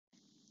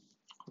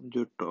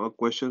जो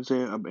क्वेश्चन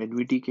है अब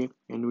एनवीटी के,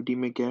 एनवीटी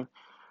में क्या है,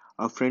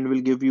 अ friend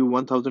will give you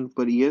 1000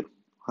 per year,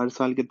 हर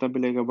साल कितना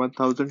मिलेगा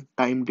 1000,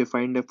 टाइम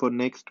डिफाइंड है फॉर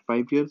नेक्स्ट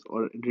 5 years,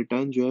 और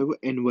रिटर्न जो है वो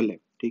एनुअल है,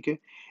 ठीक है।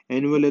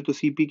 एनुअल है तो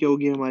सीपी क्या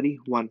होगी हमारी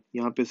 1,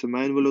 यहाँ पे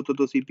सेमी एनुअल होता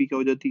तो सीपी क्या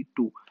हो जाती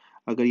 2,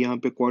 अगर यहाँ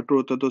पे क्वार्टर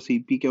होता तो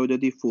सीपी क्या हो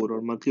जाती 4,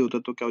 और मंथली होता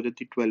तो क्या हो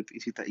जाती 12,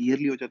 इसी तरह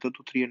ईयरली हो जाता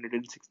तो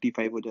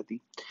 365 हो जाती।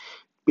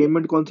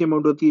 पेमेंट कौन सी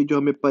अमाउंट होती है जो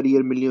हमें पर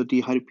ईयर मिलनी होती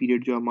है, हर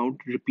पीरियड जो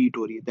अमाउंट रिपीट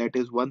हो रही है, दैट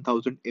इज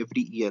 1000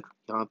 एवरी ईयर,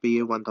 यहाँ पे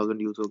ये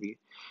 1000 यूज होगी।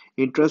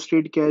 इंटरेस्ट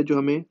रेट क्या है जो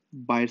हमें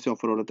बायर से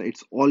ऑफर हो रहा था,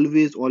 it's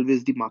always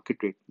always the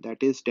market rate,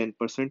 that is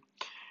 10%।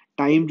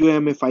 Time जो है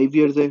हमें 5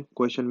 years है,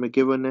 क्वेश्चन में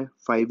गिवन है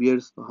 5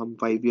 years, तो हम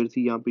 5 years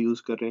ही यहाँ पे यूज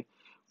कर रहे हैं।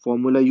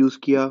 फॉर्मूला यूज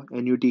किया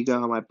एन्यूटी का,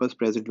 हमारे पास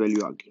प्रेजेंट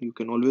वैल्यू आ गई, यू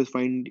कैन ऑलवेज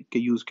फाइंड के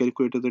use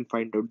calculators and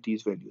find out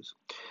these values.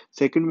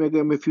 Second में अगर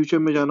हमें फ्यूचर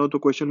में जाना हो तो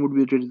question would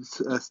be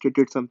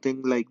stated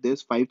something like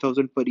this,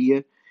 5000 per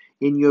year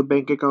in your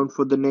bank account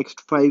for the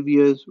next 5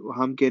 years,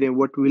 हम कह रहे हैं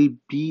what will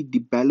be the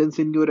balance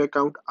in your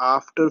account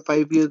after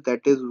 5 years,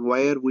 that is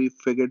where we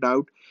figured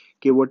out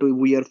कि what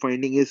we are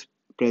finding is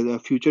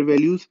future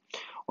values,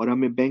 और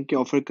हमें bank के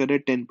offer कर रहे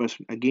हैं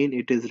 10%, again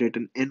it is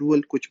written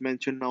annual, कुछ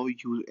मेंशन ना हो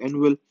यूज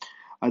एनुअल,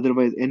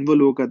 अदरवाइज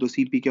एनुअल होगा तो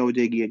सीपी क्या हो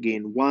जाएगी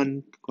अगेन 1,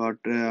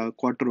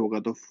 क्वार्टर होगा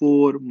तो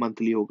 4,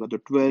 मंथली होगा तो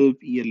 12,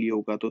 ईयरली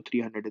होगा तो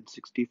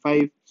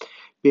 365।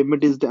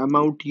 Payment is the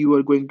amount you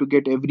are going to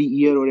get every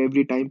year or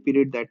every time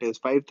period, that is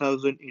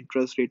 5000।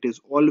 Interest rate is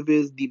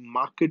always the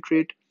market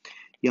rate,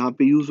 यहाँ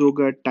पे यूज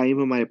होगा,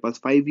 टाइम हमारे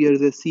पास 5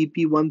 years है,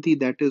 सीपी 1 थी,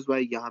 दैट इज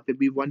वाई यहाँ पे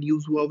भी 1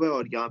 use हुआ हुआ है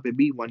और यहाँ पे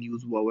भी 1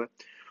 यूज हुआ हुआ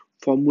है।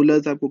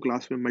 फॉर्मूलाज आपको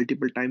क्लास में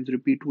मल्टीपल टाइम्स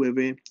रिपीट हुए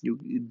हुए हैं, you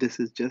this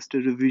is just a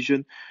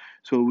revision,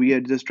 so we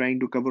are just trying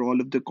to cover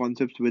all of the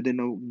concepts with in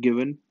a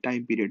given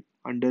time period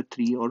under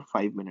 3 or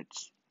 5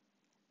 minutes।